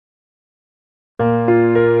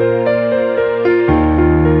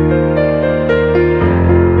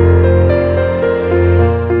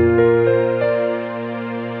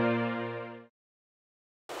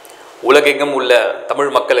உலகெங்கும் உள்ள தமிழ்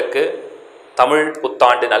மக்களுக்கு தமிழ்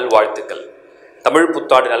புத்தாண்டு நல்வாழ்த்துக்கள். தமிழ்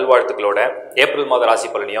புத்தாண்டு நல்வாழ்த்துக்களோட ஏப்ரல் மாத ராசி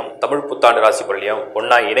பலனையும் தமிழ் புத்தாண்டு ராசி பலனையும்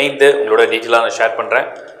ஒன்றா இணைந்து உங்களோட டீட்டெயிலாக நான் ஷேர் பண்ணுறேன்.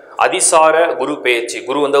 அதிசார குரு பெயர்ச்சி,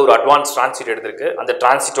 குரு வந்து ஒரு அட்வான்ஸ் டிரான்சிட் எடுத்திருக்கு. அந்த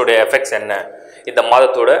டிரான்சிட்டோட எஃபெக்ட்ஸ் என்ன, இந்த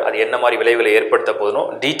மாதத்தோட அது என்ன மாதிரி விளைவுகளை ஏற்படுத்த போதும்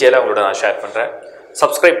டீட்டெயிலாக உங்களோட நான் ஷேர் பண்ணுறேன்.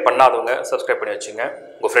 சப்ஸ்கிரைப் பண்ணாதவங்க சப்ஸ்கிரைப் பண்ணி வச்சுங்க,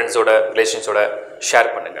 உங்கள் ஃப்ரெண்ட்ஸோட ரிலேஷன்ஸோட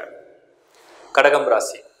ஷேர் பண்ணுங்கள். கடகம்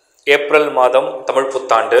ராசி, ஏப்ரல் மாதம் தமிழ்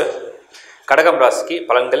புத்தாண்டு. கடகம் ராசிக்கு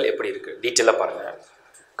பலன்கள் எப்படி இருக்குது டீட்டெயிலாக பாருங்கள்.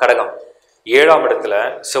 கடகம் 7ஆம் இடத்துல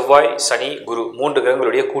செவ்வாய், சனி, குரு 3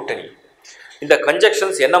 கிரகங்களுடைய கூட்டணி. இந்த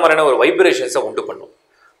கன்ஜெக்ஷன்ஸ் என்ன மாதிரியான ஒரு வைப்ரேஷன்ஸை உண்டு பண்ணும்,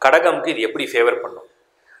 கடகம்க்கு இது எப்படி ஃபேவர் பண்ணும்?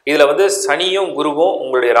 இதில் வந்து சனியும் குருவும்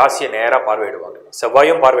உங்களுடைய ராசியை நேராக பார்வையிடுவாங்க.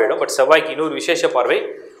 செவ்வாயும் பார்வையிடும், பட் செவ்வாய்க்கு இன்னொரு விசேஷ பார்வை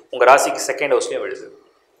உங்கள் ராசிக்கு 2nd ஹவுஸ்லேயும் விழுது.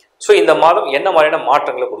 ஸோ இந்த மாதம் என்ன மாதிரியான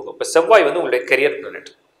மாற்றங்களை கொடுக்கும்? இப்போ செவ்வாய் வந்து உங்களுடைய கெரியர்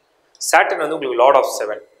பிளானட், சாட்டர்ன் வந்து உங்களுக்கு லார்ட் ஆஃப்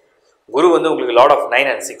 7, குரு வந்து உங்களுக்கு லார்ட் ஆஃப் 9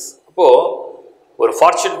 and 6. அப்போது ஒரு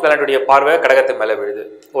ஃபார்ச்சூன் பிளானட்டுடைய பார்வை கடகத்து மேலே விழுது.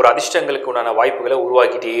 ஒரு அதிர்ஷ்டங்களுக்கு உண்டான வாய்ப்புகளை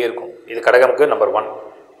உருவாக்கிட்டே இருக்கும். இது கடகமுக்கு நம்பர் 1.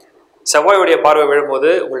 செவ்வாயுடைய பார்வை விழும்போது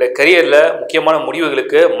உங்களுடைய கரியரில் முக்கியமான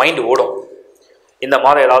முடிவுகளுக்கு மைண்டு ஓடும். இந்த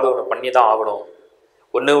மாதம் ஏதாவது ஒன்று பண்ணி தான் ஆகணும்,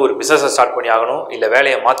 ஒன்று ஒரு பிஸ்னஸை ஸ்டார்ட் பண்ணி ஆகணும், இல்லை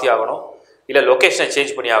வேலையை மாற்றி ஆகணும், இல்லை லொக்கேஷனை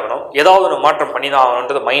சேஞ்ச் பண்ணி ஆகணும், ஏதாவது ஒன்று மாற்றம் பண்ணி தான்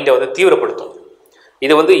ஆகணுன்றது மைண்டை வந்து தீவிரப்படுத்தும்.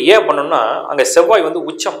 இது வந்து ஏன் பண்ணணும்னா, அங்கே செவ்வாய் வந்து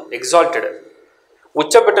உச்சம், எக்ஸால்டடு.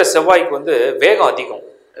 உச்சம் பெற்ற செவ்வாய்க்கு வந்து வேகம் அதிகம்,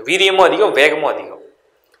 வீரியமும் அதிகம், வேகமும் அதிகம்.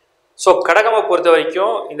 ஸோ கடகமை பொறுத்த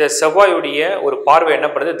வரைக்கும் இந்த செவ்வாயுடைய ஒரு பார்வை என்ன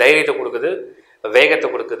பண்ணுது, தைரியத்தை கொடுக்குது, வேகத்தை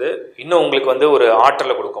கொடுக்குது, இன்னும் உங்களுக்கு வந்து ஒரு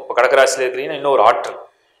ஆற்றலை கொடுக்கும். இப்போ கடகராசியில் இருக்கிறீங்கன்னா இன்னும் ஒரு ஆற்றல்.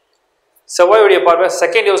 செவ்வாயுடைய பார்வை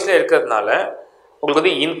 2nd ஹவுஸ்லேயே இருக்கிறதுனால உங்களுக்கு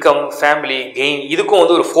வந்து இன்கம், ஃபேமிலி, கெயின் இதுக்கும்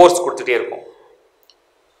வந்து ஒரு ஃபோர்ஸ் கொடுத்துட்டே இருக்கும்.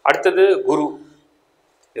 அடுத்தது குரு.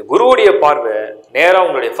 குருவுடைய பார்வை நேராக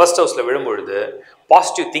உங்களுடைய 1st ஹவுஸில் விழும்பொழுது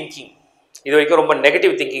பாசிட்டிவ் திங்கிங், இது வரைக்கும் ரொம்ப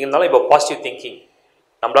நெகட்டிவ் திங்கிங் இருந்தாலும் இப்போ பாசிட்டிவ் திங்கிங்,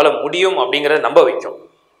 நம்மளால் முடியும் அப்படிங்கிறத நம்ப வைக்கும்.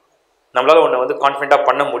 நம்மளால் ஒன்று வந்து கான்ஃபிடென்ட்டாக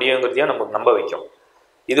பண்ண முடியுங்கிறதையும் நமக்கு நம்ப வைக்கும்.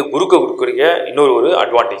 இது குருக்கு கொடுக்குற இன்னொரு ஒரு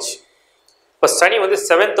அட்வான்டேஜ். இப்போ சனி வந்து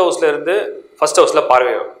 7th ஹவுஸில் இருந்து 1st ஹவுஸில்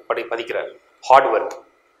பார்வை பதிக்கிறார். ஹார்ட் ஒர்க்,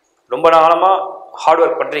 ரொம்ப நாளமாக ஹார்ட்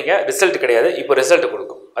ஒர்க் பண்ணுறீங்க, ரிசல்ட் கிடையாது, இப்போ ரிசல்ட்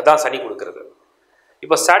கொடுக்கும். அதுதான் சனி கொடுக்குறது.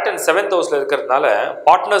 இப்போ சாட்டர்ன் 7th ஹவுஸில் இருக்கிறதுனால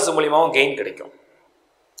பார்ட்னர்ஸ் மூலியமாகவும் கெயின் கிடைக்கும்.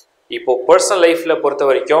 இப்போது பர்சனல் லைஃப்பில் பொறுத்த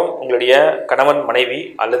வரைக்கும் உங்களுடைய கணவன் மனைவி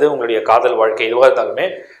அல்லது உங்களுடைய காதல் வாழ்க்கை எதுவாக இருந்தாலுமே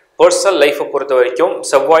பர்சனல் லைஃப்பை பொறுத்த வரைக்கும்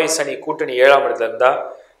செவ்வாய் சனி கூட்டணி 7ஆம் இடத்துல இருந்தால்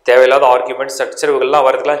தேவையில்லாத ஆர்குமெண்ட்ஸ், சச்சரவுகள்லாம்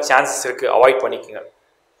வரதுக்கெலாம் சான்சஸ் இருக்குது, அவாய்ட் பண்ணிக்கோங்க.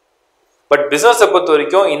 பட் பிஸ்னஸை பொறுத்த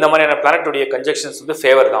வரைக்கும் இந்த மாதிரியான பிளானட்டுடைய கன்ஜெக்ஷன்ஸ் வந்து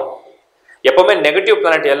ஃபேவர் தான். எப்போவுமே நெகட்டிவ்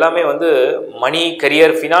பிளானட் எல்லாமே வந்து மணி,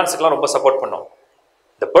 கரியர், ஃபினான்ஸுக்கெலாம் ரொம்ப சப்போர்ட் பண்ணும்.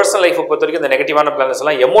 இந்த பர்சனல் லைஃப்பை பொறுத்த வரைக்கும் இந்த நெகட்டிவான பிளானட்ஸ்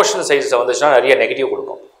எல்லாம் எமோஷனல் சைட்ஸில் வந்துச்சுன்னா நிறைய நெகட்டிவ்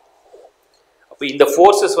கொடுக்கும். அப்போ இந்த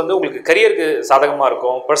ஃபோர்ஸஸ் வந்து உங்களுக்கு கரியருக்கு சாதகமாக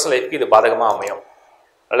இருக்கும், பர்சனல் லைஃப்க்கு இது பாதகமாக அமையும்.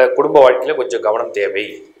 அதனால் குடும்ப வாழ்க்கையில் கொஞ்சம் கவனம் தேவை.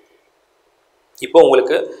 இப்போ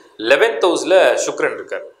உங்களுக்கு 11th ஹவுஸில் சுக்கிரன்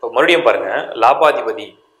இருக்கார். இப்போ மறுபடியும் பாருங்கள், லாபாதிபதி,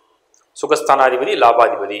 சுகஸ்தானாதிபதி,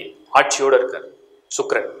 லாபாதிபதி ஆட்சியோடு இருக்கார்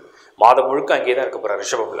சுக்கிரன். மாதம் முழுக்க அங்கேயே தான் இருக்க போகிறார்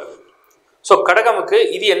ரிஷபமில். ஸோ கடகமுக்கு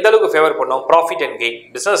இது எந்த அளவுக்கு ஃபேவர் பண்ணும்? Profit and gain.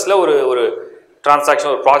 பிஸ்னஸில் ஒரு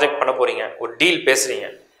டிரான்சாக்ஷன், ஒரு ப்ராஜெக்ட் பண்ண போகிறீங்க, ஒரு டீல் பேசுகிறீங்க,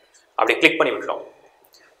 அப்படி கிளிக் பண்ணி விட்டுரும்.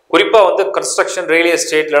 குறிப்பாக வந்து கன்ஸ்ட்ரக்ஷன், ரியல்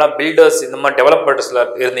எஸ்டேட், இல்லைனா பில்டர்ஸ், இந்த மாதிரி டெவலப்பர்ஸில்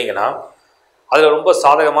இருந்தீங்கன்னா அதில் ரொம்ப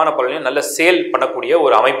சாதகமான பலனையும் நல்ல சேல் பண்ணக்கூடிய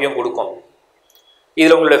ஒரு அமைப்பையும் கொடுக்கும்.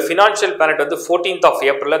 இதில் உங்களோட ஃபினான்ஷியல் பிளானட் வந்து 14th of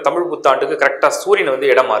April தமிழ் புத்தாண்டுக்கு கரெக்டாக சூரியன் வந்து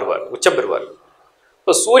இடம் மாறுவார், உச்சம் பெறுவார்.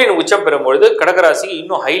 இப்போ சூரியன் உச்சம் பெறும்பொழுது கடகராசிக்கு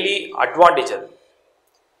இன்னும் ஹைலி அட்வான்டேஜ். அது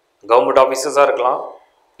கவர்மெண்ட் ஆஃபீஸஸாக இருக்கலாம்,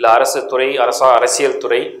 இல்லை அரசு துறை, அரசியல்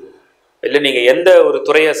துறை, இல்லை நீங்கள் எந்த ஒரு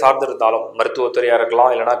துறையை சார்ந்திருந்தாலும், மருத்துவத்துறையாக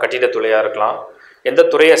இருக்கலாம், இல்லைனா கட்டிடத்துறையாக இருக்கலாம், எந்த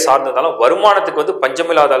துறையை சார்ந்திருந்தாலும் வருமானத்துக்கு வந்து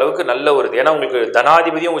பஞ்சமில்லாத அளவுக்கு நல்ல ஒரு இது. ஏன்னா உங்களுக்கு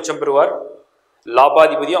தனாதிபதியும் உச்சம் பெறுவார்,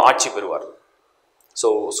 லாபாதிபதியும் ஆட்சி பெறுவார். ஸோ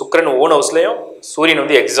சுக்கிரன் ஓன் ஹவுஸ்லையும் சூரியன்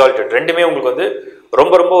வந்து எக்ஸால்டட், ரெண்டுமே உங்களுக்கு வந்து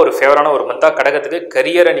ரொம்ப ரொம்ப ஒரு ஃபேவரான ஒரு மந்தாக கடகத்துக்கு.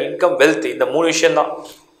 கரியர் அண்ட் இன்கம், வெல்த், இந்த 3 விஷயம்தான்.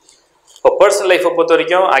 இப்போ பர்சனல் லைஃப்பை பொறுத்த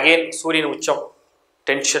வரைக்கும் அகெயின் சூரியன் உச்சம்,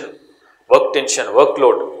 டென்ஷன், ஒர்க்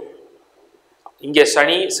லோட். இங்கே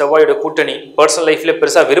சனி செவ்வாயோட கூட்டணி, பர்சனல் லைஃப்ல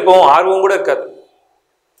பெருசாக விருப்பமும் ஆர்வம் கூட இருக்காது.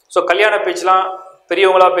 ஸோ கல்யாண பேச்செலாம்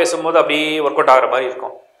பெரியவங்களாக பேசும்போது அப்படியே ஒர்க் அவுட் ஆகிற மாதிரி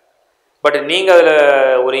இருக்கும். பட் நீங்கள் அதில்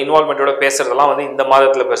ஒரு இன்வால்மெண்ட்டோட பேசுகிறதெல்லாம் வந்து இந்த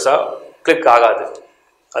மாதத்தில் பெருசாக கிளிக் ஆகாது.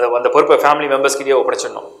 அதை அந்த பொறுப்பை ஃபேமிலி மெம்பர்ஸ்கிட்டே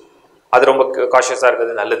ஒப்படைச்சிடணும். அது ரொம்ப காஷியஸாக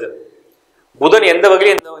இருக்கிறது நல்லது. புதன் எந்த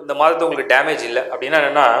வகையிலும் இந்த மாதத்தை உங்களுக்கு டேமேஜ் இல்லை. அப்படின்னா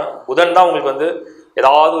என்னென்னா, புதன் தான் உங்களுக்கு வந்து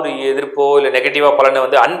ஏதாவது ஒரு எதிர்ப்போ இல்லை நெகட்டிவாக பலனை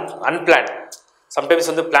வந்து அன்பிளான்,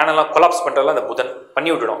 சம்டைம்ஸ் வந்து பிளானெல்லாம் கொலாப்ஸ் பண்ணுறதெல்லாம் அந்த புதன் பண்ணி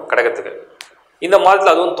விட்டுடும் கடகத்துக்கு. இந்த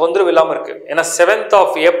மாதத்தில் அதுவும் தொந்தரவு இல்லாமல் இருக்குது. ஏன்னா 7th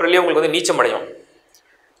of April உங்களுக்கு வந்து நீச்சம் அடையும்.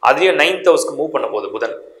 அதுலேயும் 9th ஹவுஸ்க்கு மூவ் பண்ண போகுது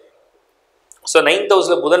புதன். ஸோ 9th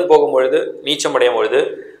ஹவுஸில் புதன் போகும்பொழுது, நீச்சம் அடையும் பொழுது,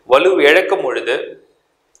 வலு இழக்கும் பொழுது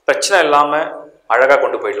பிரச்சனை இல்லாமல் அழகாக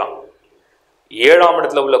கொண்டு போயிடலாம். 7ஆம்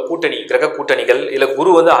இடத்துல உள்ள கூட்டணி, கிரக கூட்டணிகள், இல்லை குரு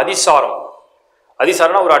வந்து அதிசாரம்.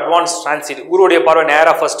 அதிசாரம்னா ஒரு அட்வான்ஸ் டிரான்சிட். குருவுடைய பார்வை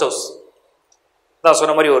நேராக ஃபர்ஸ்ட் ஹவுஸ் தான்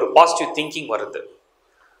சொன்ன மாதிரி ஒரு பாசிட்டிவ் திங்கிங் வருது.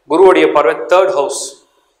 குருவுடைய பார்வை 3rd ஹவுஸ்.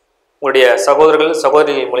 உங்களுடைய சகோதரர்கள்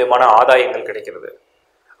சகோதரிகள் மூலியமான ஆதாயங்கள் கிடைக்கிறது.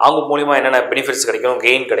 அவங்க மூலியமாக என்னென்ன பெனிஃபிட்ஸ் கிடைக்கணும்,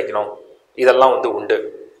 கெயின் கிடைக்கணும், இதெல்லாம் வந்து உண்டு.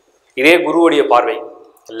 இதே குருவுடைய பார்வை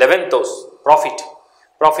 11th house,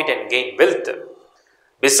 profit and gain, wealth.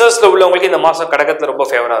 பிஸ்னஸில் உள்ளவங்களுக்கு இந்த மாதம் கடகத்தில் ரொம்ப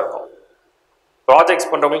ஃபேவராக இருக்கும். ப்ராஜெக்ட்ஸ்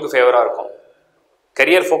பண்ணுறவங்களுக்கு ஃபேவராக இருக்கும்.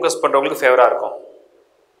 கரியர் ஃபோக்கஸ் பண்ணுறவங்களுக்கு ஃபேவராக இருக்கும்.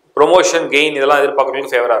 ப்ரொமோஷன் கெயின் இதெல்லாம்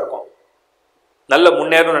எதிர்பார்க்குறவங்களுக்கு ஃபேவராக இருக்கும். நல்ல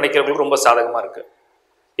முன்னேறணும்னு நினைக்கிறவங்களுக்கு ரொம்ப சாதகமாக இருக்குது.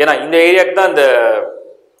 ஏன்னா இந்த ஏரியாவுக்கு தான் இந்த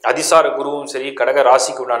அதிசார குருவும் சரி, கடக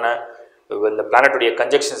ராசிக்கு உண்டான இந்த பிளானட்டுடைய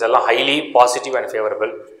கன்ஜெக்ஷன்ஸ் எல்லாம் ஹைலி பாசிட்டிவ் அண்ட்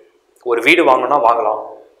ஃபேவரபிள். ஒரு வீடு வாங்கணும்னா வாங்கலாம்,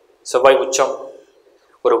 செவ்வாய் உச்சம்.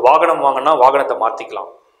 ஒரு வாகனம் வாங்கினா வாகனத்தை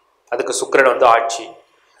மாற்றிக்கலாம், அதுக்கு சுக்கிரன் வந்து ஆட்சி.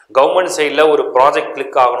 கவர்மெண்ட் சைடில் ஒரு ப்ராஜெக்ட்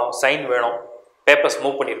கிளிக் ஆகணும், சைன் வேணும், பேப்பர்ஸ்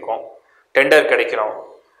மூவ் பண்ணியிருக்கோம், டெண்டர் கிடைக்கணும்,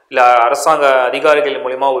 இல்லை அரசாங்க அதிகாரிகள்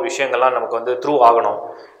மூலிமா ஒரு விஷயங்கள்லாம் நமக்கு வந்து த்ரூ ஆகணும்,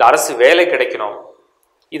 இல்லை அரசு வேலை கிடைக்கணும்,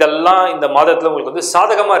 இதெல்லாம் இந்த மாதத்தில் உங்களுக்கு வந்து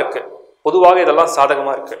சாதகமாக இருக்குது. பொதுவாக இதெல்லாம்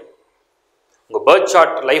சாதகமாக இருக்குது. உங்கள் பர்த்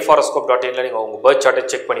சார்ட் lifehoroscope.inல நீங்கள் உங்கள் பர்த் சார்ட்டை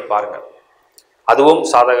செக் பண்ணி பாருங்கள். அதுவும்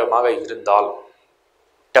சாதகமாக இருந்தால்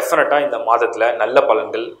டெஃபினட்டாக இந்த மாதத்தில் நல்ல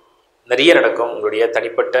பலன்கள் நிறைய நடக்கும் உங்களுடைய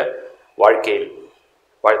தனிப்பட்ட வாழ்க்கையில்.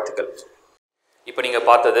 வாழ்த்துக்கள். இப்போ நீங்கள்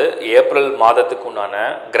பார்த்தது ஏப்ரல் மாதத்துக்கு உண்டான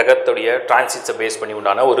கிரகத்துடைய டிரான்சிட்ஸை பேஸ் பண்ணி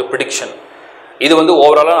உண்டான ஒரு ப்ரிடிக்ஷன். இது வந்து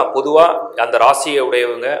ஓவராலாக நான் பொதுவாக அந்த ராசியை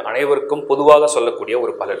உடையவங்க அனைவருக்கும் பொதுவாக சொல்லக்கூடிய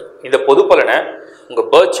ஒரு பலன். இந்த பொது பலனை உங்கள்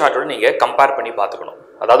பர்த் சார்ட்டோட நீங்கள் கம்பேர் பண்ணி பார்த்துக்கணும்.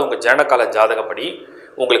 அதாவது உங்கள் ஜனனகால ஜாதகப்படி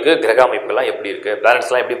உங்களுக்கு கிரக அமைப்புகள்லாம் எப்படி இருக்குது,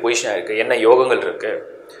 பிளானட்ஸ்லாம் எப்படி பொசிஷனாக இருக்குது, என்ன யோகங்கள் இருக்குது,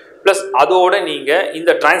 ப்ளஸ் அதோடு நீங்கள்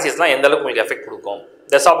இந்த டிரான்சிட்ஸ்லாம் எந்த அளவுக்கு உங்களுக்கு எஃபெக்ட் கொடுக்கும்,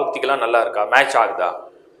 தசாபுக்திகள்லாம் நல்லா இருக்கா, மேட்ச் ஆகுதா,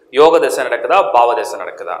 யோக தசை நடக்குதா, பாவ தசை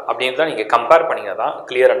நடக்குதா அப்படின்னு தான் நீங்கள் கம்பேர் பண்ணிங்கன்னா தான்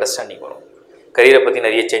கிளியர் அண்டர்ஸ்டாண்டிங் வரும். கரியரை பற்றி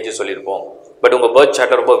நிறைய சேஞ்சஸ் சொல்லியிருப்போம். பட் உங்கள் பர்த்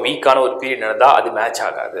சார்ட்டில் ரொம்ப வீக்கான ஒரு பீரியட் நடந்தால் அது மேட்ச்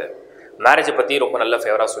ஆகாது. மேரேஜை பற்றி ரொம்ப நல்ல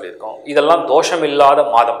ஃபேவராக சொல்லியிருக்கோம். இதெல்லாம் தோஷம் இல்லாத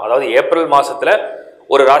மாதம். அதாவது ஏப்ரல் மாதத்தில்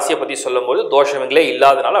ஒரு ராசியை பற்றி சொல்லும்போது தோஷங்களே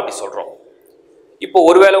இல்லாதனால அப்படி சொல்கிறோம். இப்போ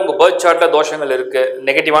ஒருவேளை உங்கள் பர்த் சார்ட்டில் தோஷங்கள் இருக்குது,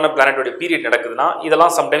 நெகட்டிவான பிளானட்டோடைய பீரியட் நடக்குதுன்னா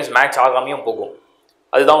இதெல்லாம் சம்டைம்ஸ் மேட்ச் ஆகாமையும் போகும்.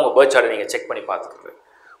 அதுதான் உங்கள் பர்த் சார்ட்டை நீங்கள் செக் பண்ணி பார்த்துக்கிறது.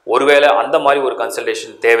 ஒருவேளை அந்த மாதிரி ஒரு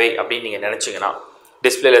கன்சல்டேஷன் தேவை அப்படின்னு நீங்கள் நினச்சிங்கன்னா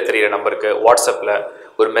டிஸ்பிளேல தெரிகிற நம்பருக்கு வாட்ஸ்அப்பில்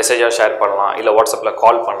ஒரு மெசேஜாக ஷேர் பண்ணலாம், இல்லை வாட்ஸ்அப்பில்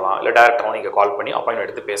கால் பண்ணலாம், இல்லை டேரெக்டாகவும் நீங்கள் கால் பண்ணி அப்பாயின்மெண்ட்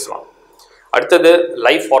எடுத்து பேசலாம். அடுத்தது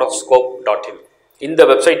lifehoroscope.in. இந்த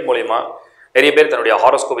வெப்சைட் மூலிமா நிறைய பேர் தன்னுடைய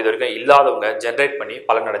ஹாரோஸ்கோப் இது வரைக்கும் இல்லாதவங்க ஜென்ரேட் பண்ணி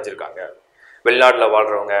பலன் அடைஞ்சிருக்காங்க. வெளிநாட்டில்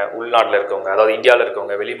வாழ்கிறவங்க, உள்நாட்டில் இருக்கவங்க, அதாவது இந்தியாவில்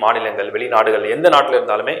இருக்கவங்க, வெளி மாநிலங்கள், வெளிநாடுகள், எந்த நாட்டில்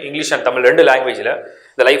இருந்தாலுமே இங்கிலீஷ் அண்ட் தமிழ் 2 லாங்குவேஜில்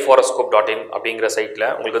இந்த lifehoroscope.in அப்படிங்கிற சைட்டில்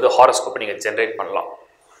உங்களுக்கு வந்து ஹாரோஸ்கோப்பை நீங்கள் ஜென்ரேட் பண்ணலாம்.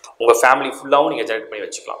 உங்கள் ஃபேமிலி ஃபுல்லாகவும் நீங்கள் ஜென்ரேட் பண்ணி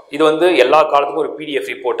வச்சுக்கலாம். இது வந்து எல்லா காலத்துக்கும் ஒரு PDF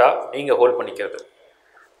ரிப்போர்ட்டாக நீங்கள் ஹோல்ட் பண்ணிக்கிறது.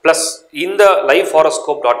 ப்ளஸ் இந்த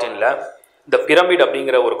lifehoroscope.inல இந்த பிரமிட்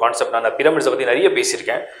அப்படிங்கிற ஒரு கான்செப்ட், நான் பிரமிட்ஸை பற்றி நிறைய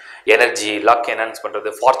பேசியிருக்கேன். எனர்ஜி, லக் என்ஹான்ஸ் பண்ணுறது,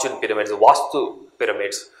 ஃபார்ச்சூன் பிரமிட்ஸ், வாஸ்து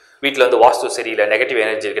பிரமிட்ஸ், வீட்டில் வந்து வாஸ்து சரியில்லை, நெகட்டிவ்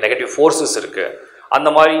எனர்ஜி இருக்குது, நெகட்டிவ் ஃபோர்ஸஸ் இருக்குது, அந்த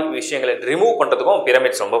மாதிரி விஷயங்களை ரிமூவ் பண்ணுறதுக்கும்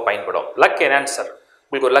பிரமிட்ஸ் ரொம்ப பயன்படும். லக் என்ஹான்சர்,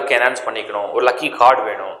 உங்களுக்கு ஒரு லக் என்ஹான்ஸ் பண்ணிக்கணும், ஒரு லக்கி கார்டு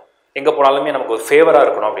வேணும், எங்கே போனாலுமே நமக்கு ஒரு ஃபேவராக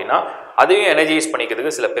இருக்கணும் அப்படின்னா அதையும் எனர்ஜைஸ்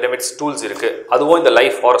பண்ணிக்கிறதுக்கு சில பிரமிட்ஸ் டூல்ஸ் இருக்குது. அதுவும் இந்த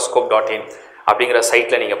lifehoroscope.in அப்படிங்கிற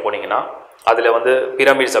சைட்டில் நீங்கள் போனீங்கன்னா அதில் வந்து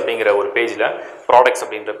பிரமிட்ஸ் அப்படிங்கிற ஒரு பேஜில், ப்ராடக்ட்ஸ்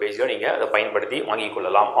அப்படிங்கிற பேஜில் நீங்கள் அதை பயன்படுத்தி வாங்கிக்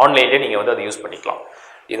கொள்ளலாம். ஆன்லைன்லேயே நீங்கள் வந்து அதை யூஸ் பண்ணிக்கலாம்.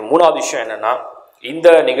 இது 3வது விஷயம் என்னென்னா, இந்த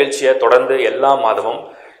நிகழ்ச்சியை தொடர்ந்து எல்லா மாதமும்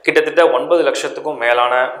கிட்டத்தட்ட 9 லட்சத்துக்கும்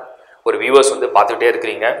மேலான ஒரு வியூவர்ஸ் வந்து பார்த்துக்கிட்டே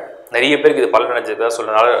இருக்கிறீங்க. நிறைய பேருக்கு இது பலன் அடைஞ்சதாக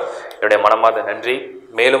சொன்னதுனால என்னுடைய மனமார்ந்த நன்றி.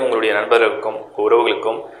 மேலும் உங்களுடைய நண்பர்களுக்கும்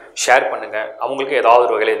உறவுகளுக்கும் ஷேர் பண்ணுங்கள். அவங்களுக்கு ஏதாவது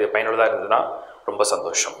ஒரு வகையில் இது பயனுள்ளதாக இருந்ததுன்னா ரொம்ப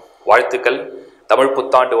சந்தோஷம். வாழ்த்துக்கள். தமிழ்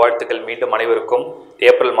புத்தாண்டு வாழ்த்துக்கள் மீண்டும் அனைவருக்கும்.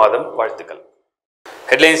 ஏப்ரல் மாதம் வாழ்த்துக்கள்.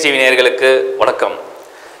 ஹெட்லைன்ஸ் டிவி நேயர்களுக்கு வணக்கம்.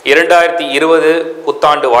 2020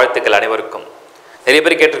 புத்தாண்டு வாழ்த்துக்கள் அனைவருக்கும். நிறைய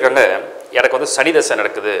பேர் கேட்டிருக்காங்க, எனக்கு வந்து சனி தசை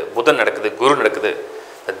நடக்குது, புதன் நடக்குது, குரு நடக்குது,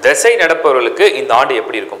 தசை நடப்பவர்களுக்கு இந்த ஆண்டு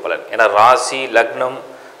எப்படி இருக்கும் பலன்? ஏன்னா ராசி, லக்னம்,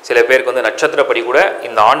 சில பேருக்கு வந்து நட்சத்திரப்படி கூட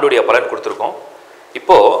இந்த ஆண்டுடைய பலன் கொடுத்துருக்கோம்.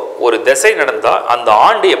 இப்போது ஒரு திசை நடந்தால் அந்த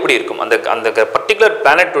ஆண்டு எப்படி இருக்கும், அந்த அந்த பர்டிகுலர்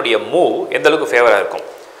பிளானட்டுடைய மூவ் எந்த அளவுக்கு ஃபேவராக இருக்கும்,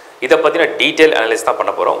 இதை பற்றின டீட்டெயில் அனலைஸ் தான்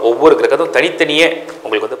பண்ண போகிறோம். ஒவ்வொரு கிரகத்தும் தனித்தனியே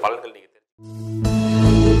உங்களுக்கு வந்து பலன்கள்